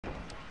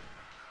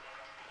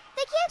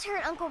can't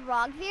hurt Uncle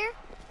Rogvir.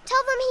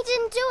 Tell them he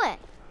didn't do it.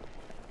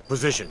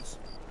 Positions.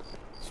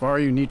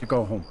 Sorry, you need to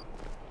go home.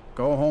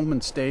 Go home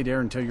and stay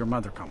there until your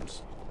mother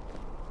comes.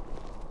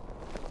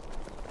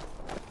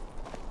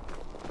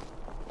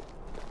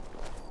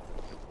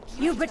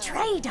 You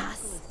betrayed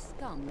us!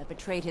 Scum that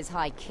betrayed his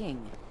High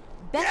King.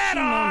 Get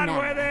on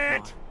with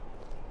it!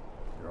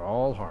 You're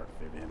all heart,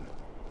 Vivian.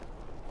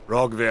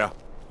 Rogvir,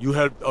 you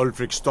helped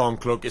Ulfric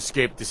Stormcloak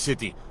escape the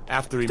city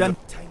after he... Die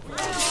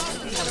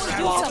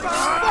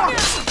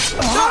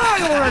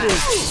already!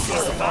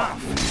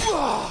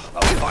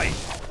 I'll fight.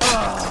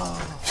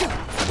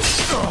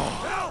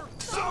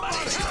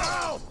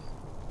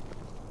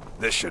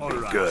 This should be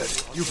good.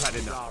 You've had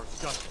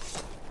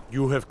enough.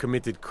 You have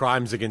committed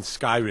crimes against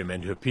Skyrim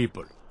and her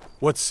people.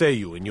 What say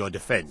you in your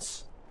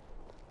defense?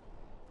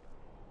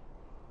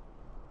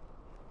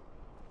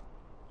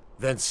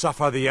 Then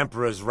suffer the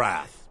Emperor's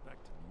wrath.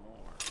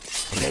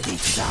 Ready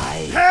to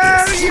die?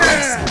 Hell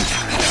yeah!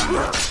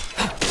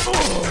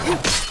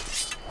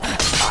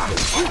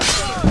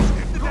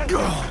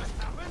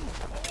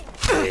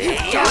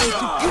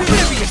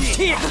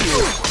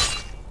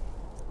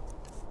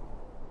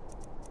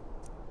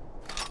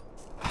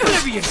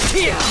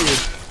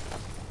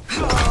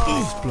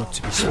 His blood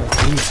to be spilled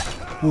here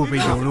will be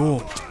your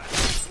lord.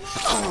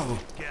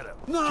 Get him.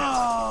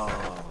 No!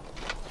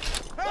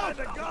 Help!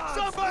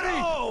 Somebody!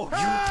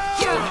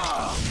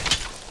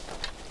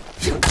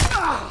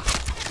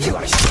 You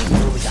are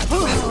stronger with that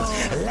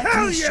battle.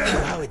 Let me show you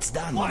how it's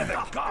done. By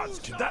the gods,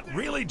 did that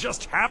really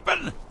just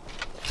happen?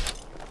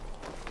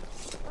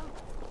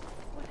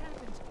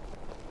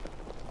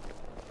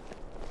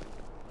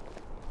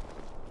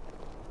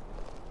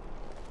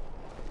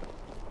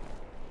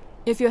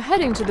 If you're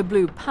heading to the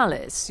Blue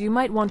Palace, you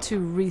might want to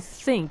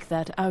rethink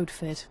that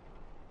outfit.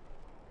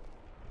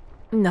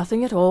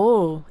 Nothing at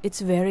all.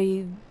 It's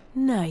very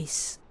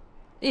nice.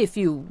 If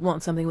you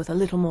want something with a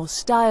little more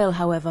style,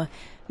 however,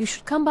 you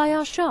should come by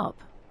our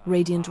shop,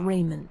 Radiant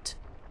Raiment.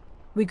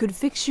 We could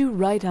fix you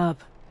right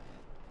up.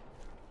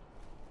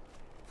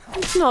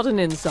 It's not an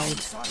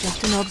insult,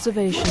 just an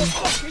observation.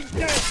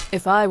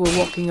 If I were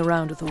walking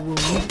around with a wound,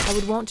 I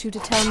would want you to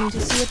tell me to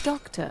see a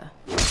doctor.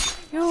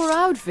 Your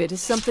outfit is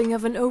something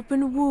of an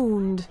open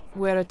wound,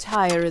 where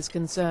attire is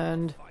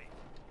concerned.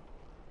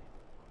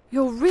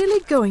 You're really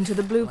going to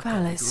the Blue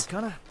Palace?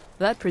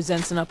 That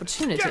presents an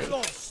opportunity.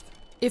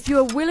 If you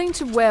are willing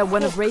to wear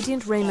one of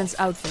Radiant Raiment's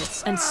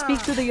outfits and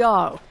speak to the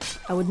Jarl,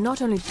 I would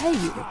not only pay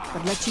you,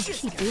 but let you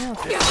keep the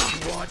outfit.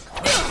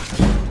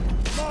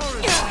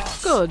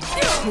 Good.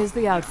 Here's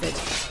the outfit.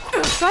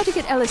 Try to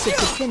get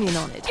Elisif's opinion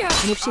on it,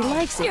 and if she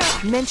likes it,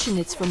 mention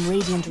it's from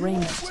Radiant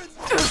Raiment.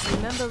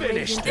 Remember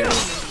Radiant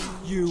Raiment?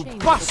 You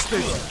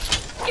bastard!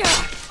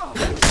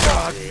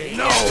 God,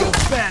 no!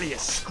 Barely a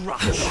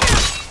scratch!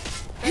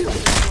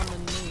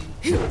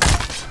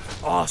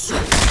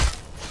 Awesome!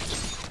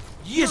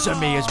 Yizza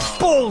me as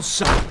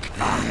ballsack!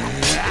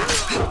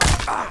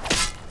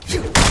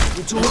 You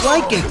don't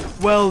like it?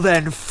 Well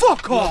then,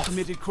 fuck off! You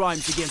committed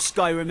crimes against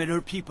Skyrim and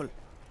her people.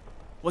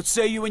 What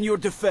say you in your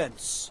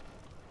defense?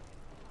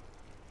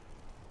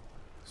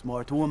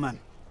 Smart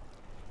woman.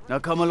 Now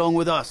come along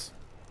with us.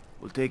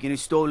 We'll take any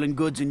stolen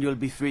goods and you'll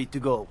be free to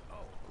go.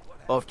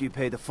 After you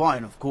pay the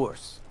fine, of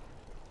course.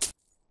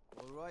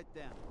 All right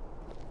then.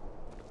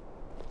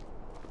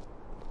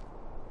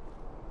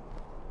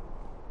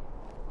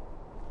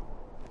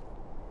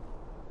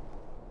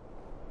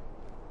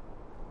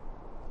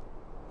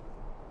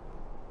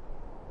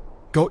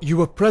 Got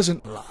you a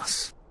present,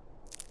 lass.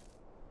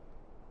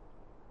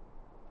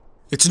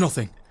 It's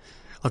nothing.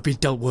 I've been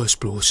dealt worse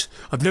blows.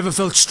 I've never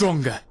felt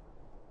stronger.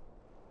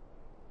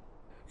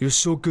 You're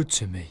so good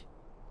to me.